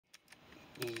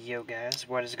Yo guys,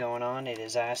 what is going on? It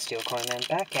is I, Steel Coinman,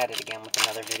 back at it again with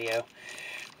another video.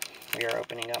 We are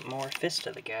opening up more Fist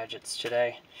of the Gadgets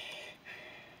today.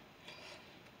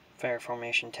 Fire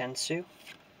Formation Tensu,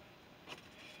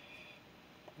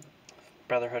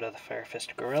 Brotherhood of the Fire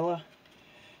Fist Gorilla,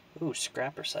 ooh,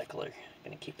 Scrap Recycler,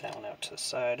 gonna keep that one out to the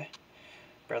side.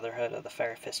 Brotherhood of the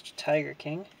Fire Fist Tiger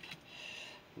King,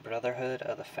 Brotherhood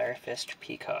of the Fire Fist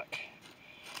Peacock.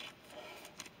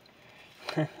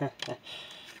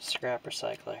 Scrap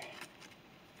Recycler.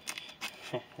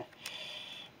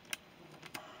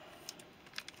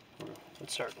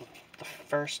 Let's start the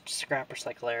first Scrap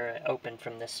Recycler I opened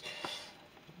from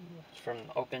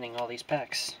opening all these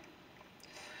packs.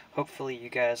 Hopefully you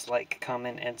guys like,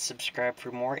 comment, and subscribe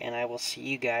for more, and I will see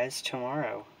you guys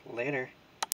tomorrow. Later.